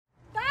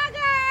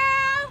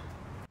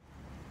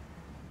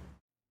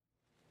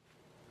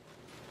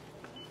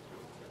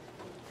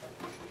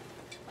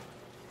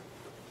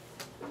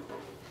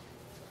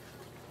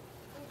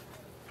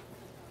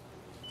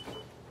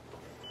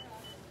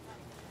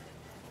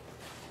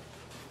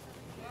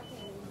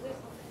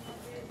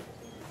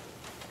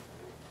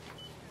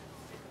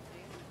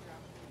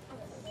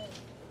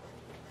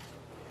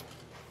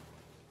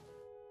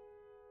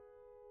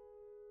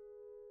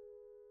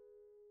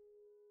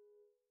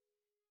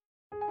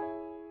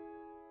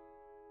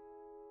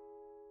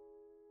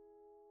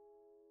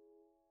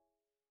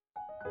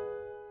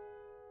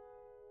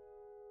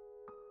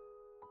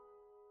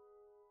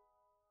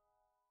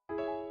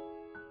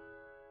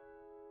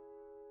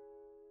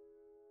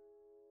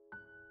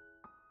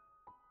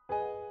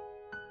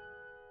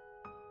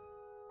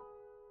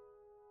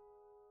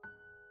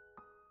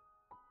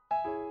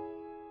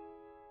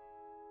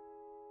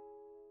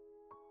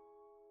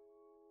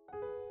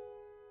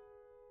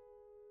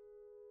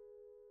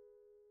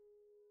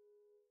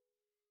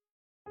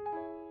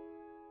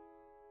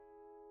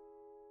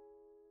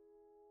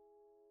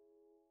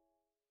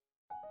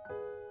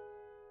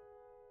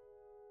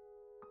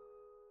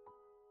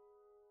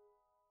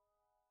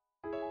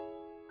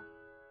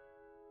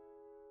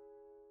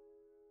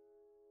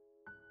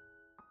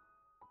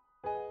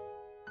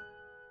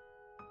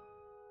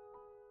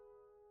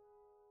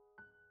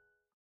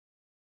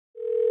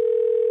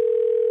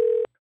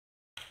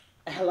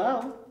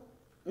Hello,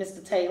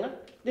 Mr. Taylor.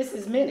 This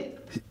is Minnie.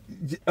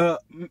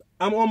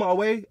 I'm on my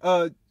way.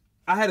 I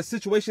had a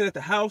situation at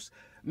the house.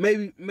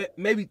 Maybe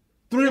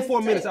 3 or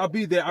 4 minutes. I'll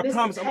be there. I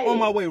promise. I'm on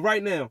my way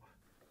right now.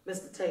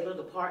 Mr. Taylor,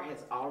 the part has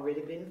already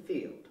been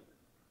filled.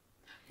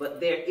 But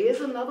there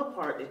is another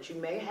part that you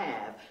may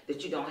have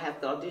that you don't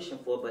have to audition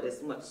for, but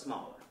it's much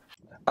smaller.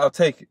 I'll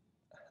take it.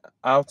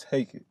 I'll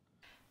take it.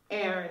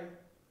 Aaron,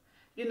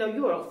 you know,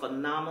 you are a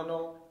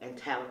phenomenal and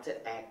talented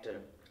actor,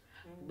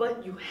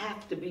 but you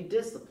have to be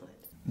disciplined.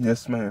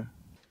 Yes, ma'am.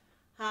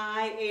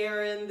 Hi,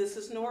 Aaron. This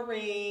is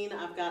Noreen.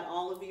 I've got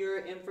all of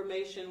your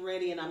information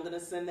ready, and I'm going to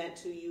send that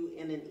to you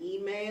in an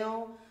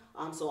email.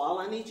 So all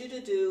I need you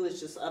to do is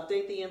just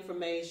update the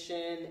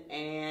information,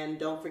 and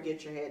don't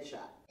forget your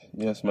headshot.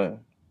 Yes, ma'am.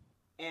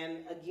 And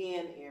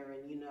again,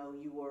 Aaron, you know,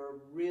 you were a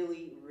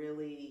really,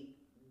 really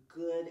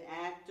good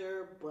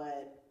actor,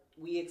 but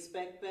we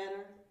expect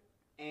better,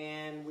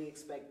 and we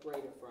expect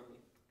greater from you.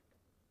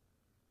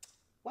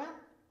 Well,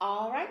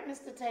 all right,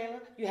 Mr. Taylor.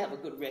 You have a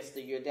good rest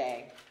of your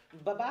day.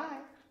 Bye-bye.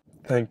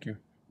 Thank you.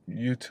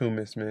 You too,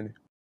 Miss Minnie.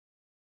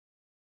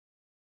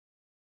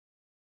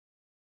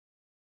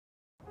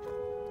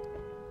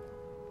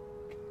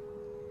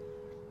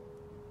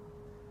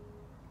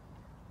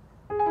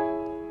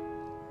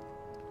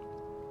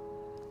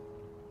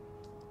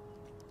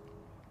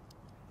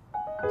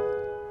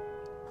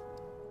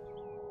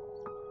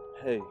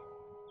 Hey,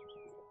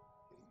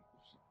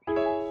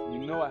 you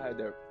know I had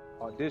that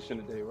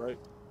audition today, right?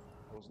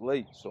 I was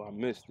late, so I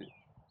missed it.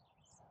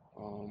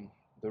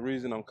 The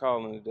reason I'm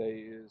calling today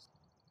is,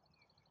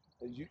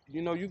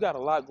 you know, you got a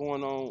lot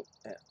going on,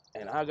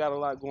 and I got a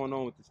lot going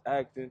on with this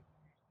acting.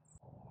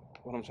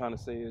 What I'm trying to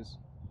say is,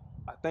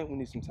 I think we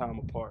need some time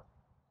apart.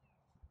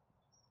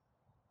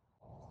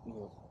 You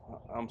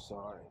know, I'm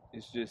sorry.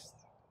 It's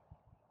just,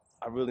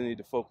 I really need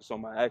to focus on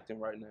my acting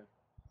right now.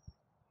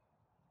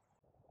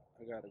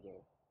 I gotta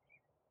go.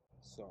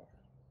 Sorry.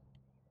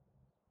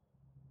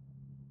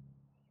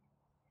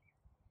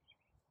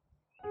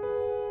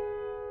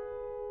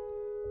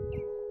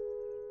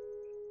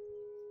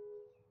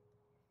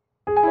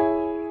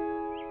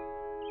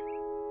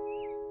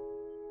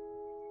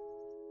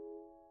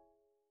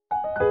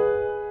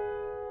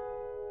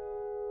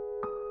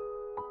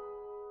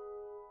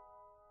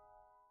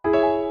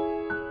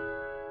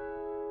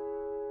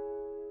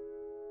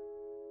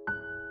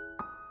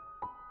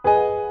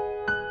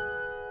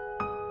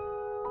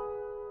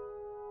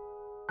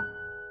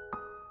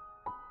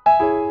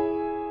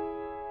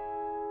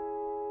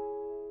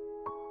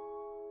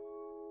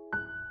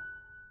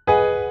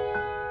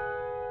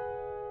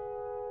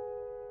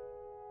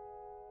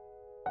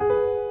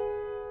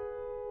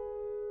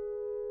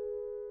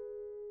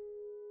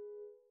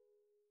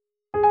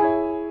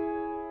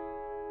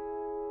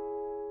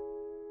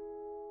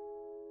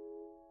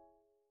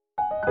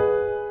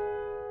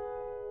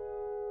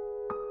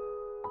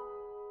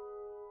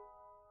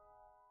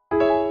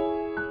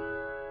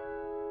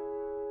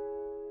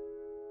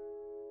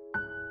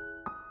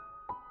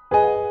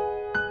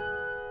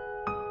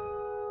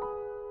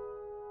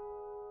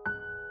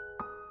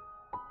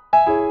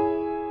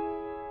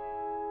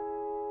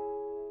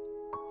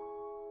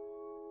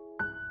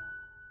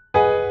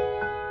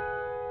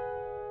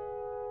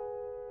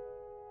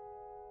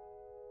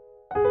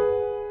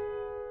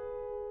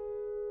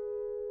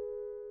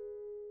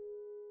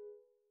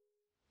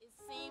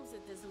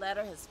 That this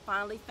letter has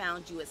finally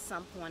found you at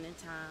some point in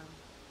time.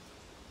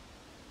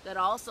 That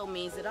also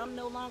means that I'm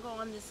no longer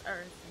on this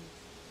earth, and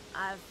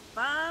I've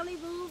finally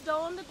moved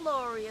on to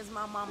glory, as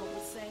my mama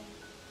would say.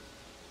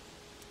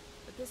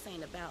 But this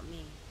ain't about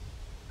me.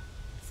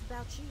 It's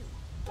about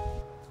you.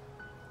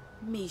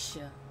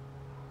 Misha,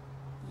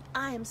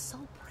 I am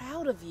so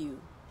proud of you.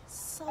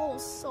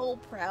 So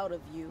proud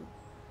of you.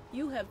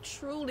 You have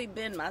truly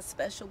been my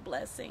special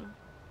blessing.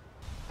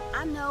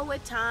 I know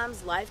at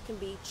times life can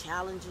be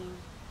challenging,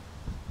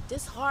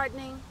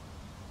 disheartening,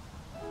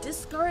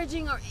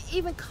 discouraging, or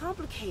even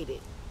complicated.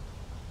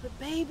 But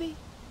baby,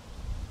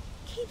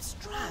 keep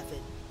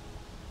striving.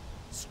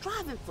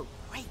 Striving for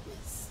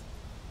greatness.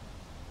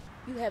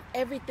 You have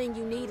everything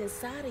you need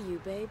inside of you,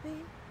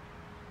 baby.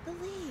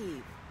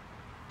 Believe.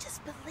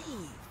 Just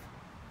believe.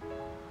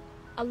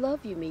 I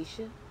love you,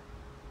 Misha.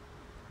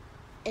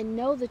 And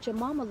know that your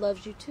mama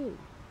loves you too.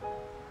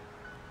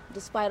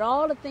 Despite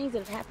all the things that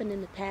have happened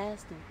in the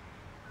past and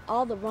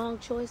all the wrong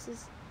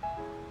choices,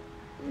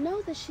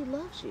 know that she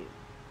loves you.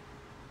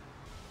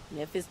 And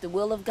if it's the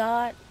will of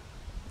God,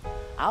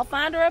 I'll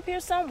find her up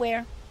here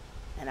somewhere,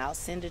 and I'll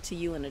send her to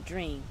you in a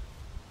dream.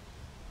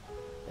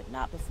 But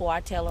not before I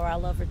tell her I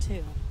love her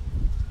too.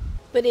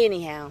 But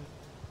anyhow,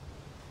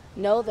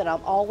 know that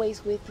I'm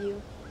always with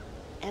you,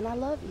 and I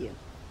love you.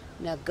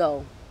 Now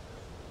go,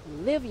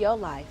 live your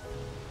life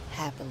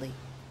happily.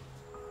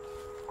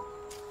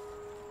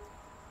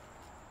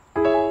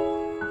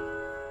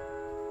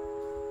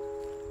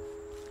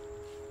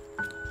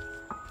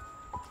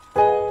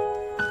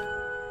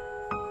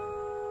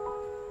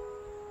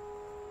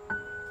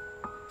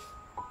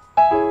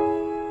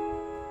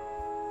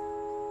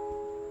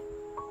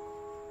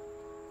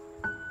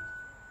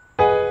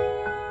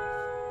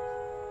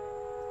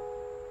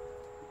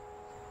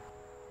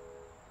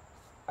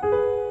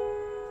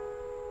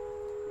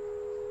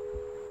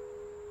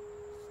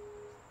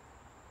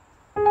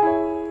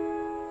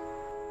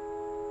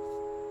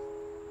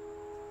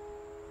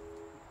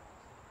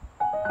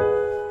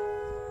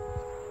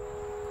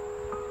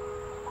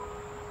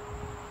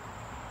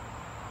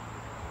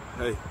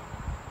 Hey,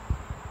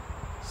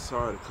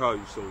 sorry to call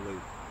you so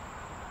late.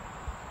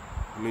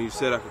 I mean, you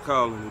said I could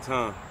call any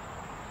time.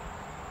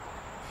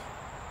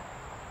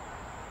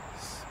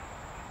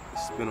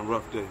 It's been a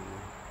rough day,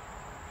 man.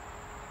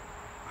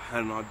 I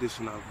had an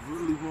audition I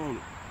really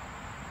wanted.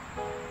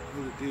 I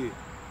really did.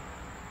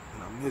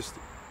 And I missed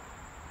it.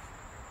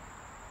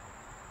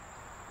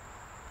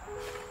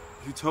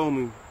 You told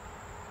me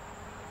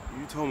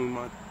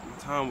my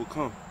time would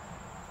come.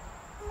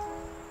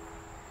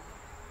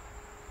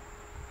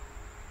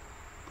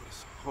 But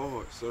it's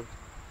hard, sir.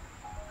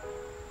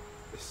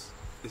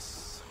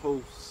 It's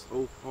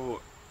so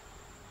hard.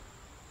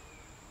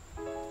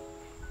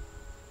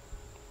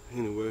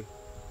 Anyway,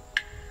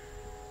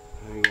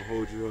 I ain't gonna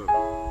hold you up.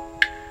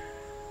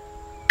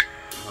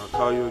 I'll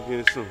call you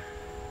again soon.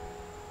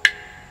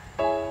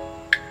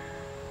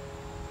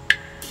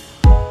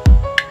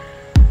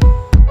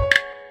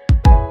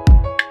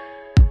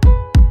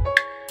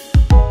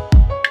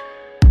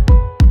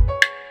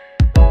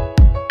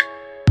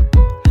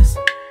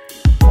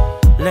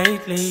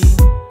 Lately,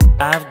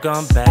 I've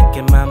gone back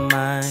in my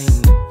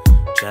mind,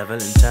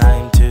 traveling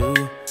time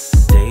to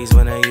days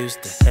when I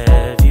used to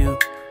have you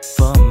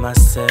for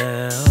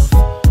myself.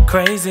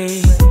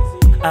 Crazy,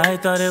 I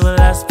thought it would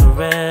last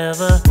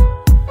forever,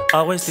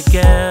 always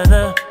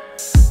together,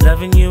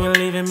 loving you and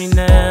leaving me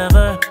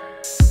never.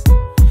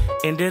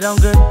 Ended on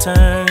good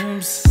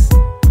terms,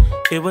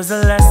 it was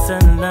a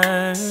lesson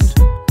learned,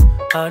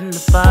 heart in the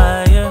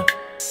fire,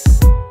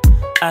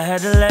 I had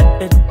to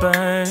let it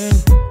burn.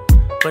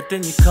 But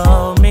then you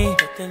called me,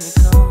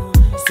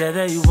 said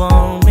that you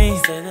want me.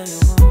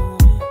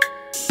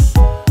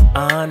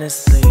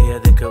 Honestly, I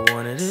think I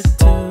wanted it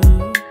too.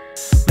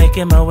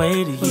 Making my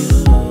way to you.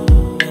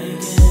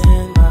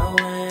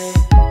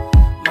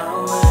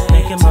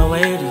 Making my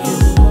way to you.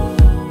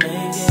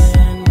 Making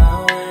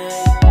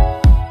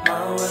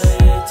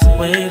my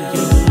way to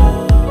you.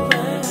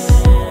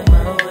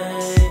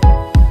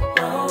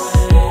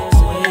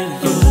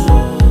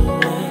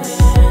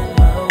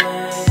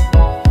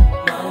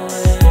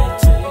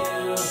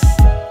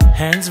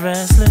 Hands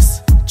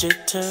restless,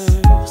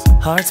 jitters,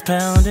 hearts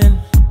pounding,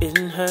 it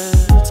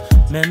hurts.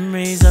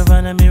 Memories are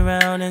running me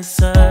round in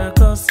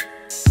circles.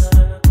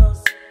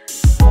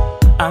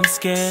 I'm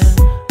scared,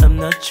 I'm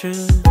not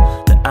true,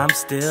 that I'm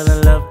still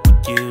in love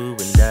with you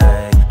and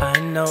I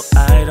know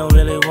I don't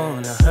really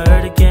wanna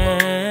hurt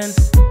again.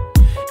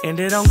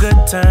 Ended on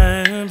good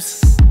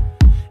terms,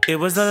 it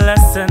was a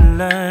lesson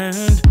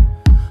learned,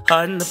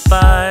 heart in the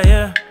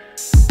fire,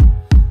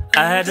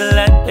 I had to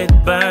let it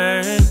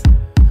burn.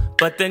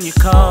 But then you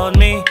called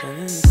me,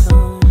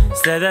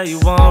 said that you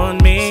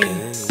want me.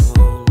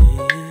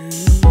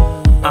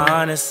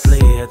 Honestly,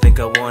 I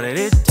think I wanted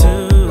it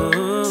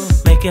too.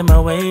 Making my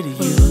way to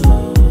you.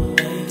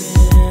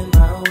 Making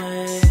my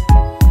way to you.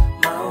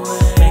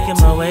 Making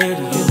my way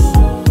to you.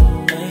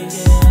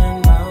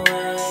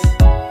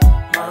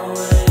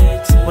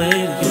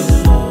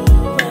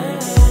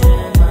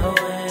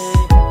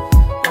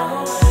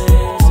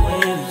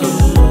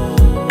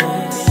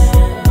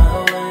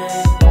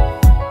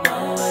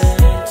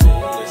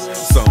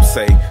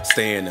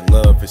 Staying in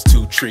love is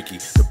too tricky.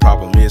 The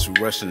problem is we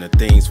rush into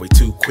things way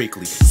too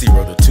quickly.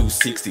 0 to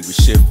 260, we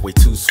shift way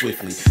too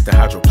swiftly. The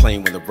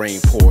hydroplane when the rain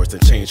pours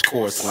and change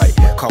course like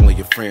calling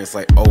your friends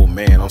like, oh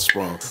man, I'm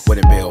sprung.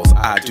 Wedding bells,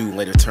 I do,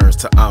 later turns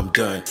to I'm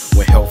done.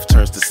 When health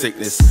turns to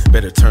sickness,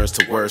 better turns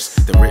to worse.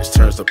 The rich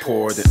turns to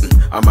poor, then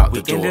I'm out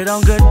the door. We ended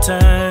on good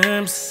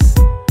terms.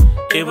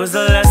 It was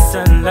a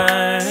lesson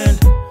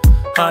learned.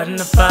 Heart in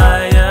the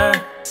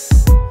fire,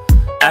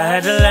 I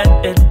had to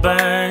let it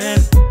burn.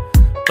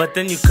 But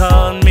then you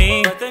called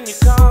me,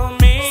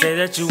 say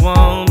that you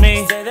want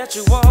me,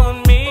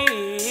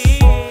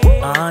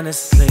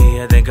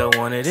 Honestly, I think I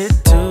wanted it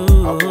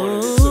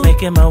too.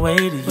 Making my way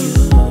to you.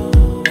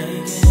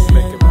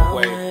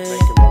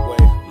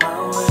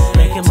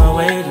 Making my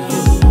way to you.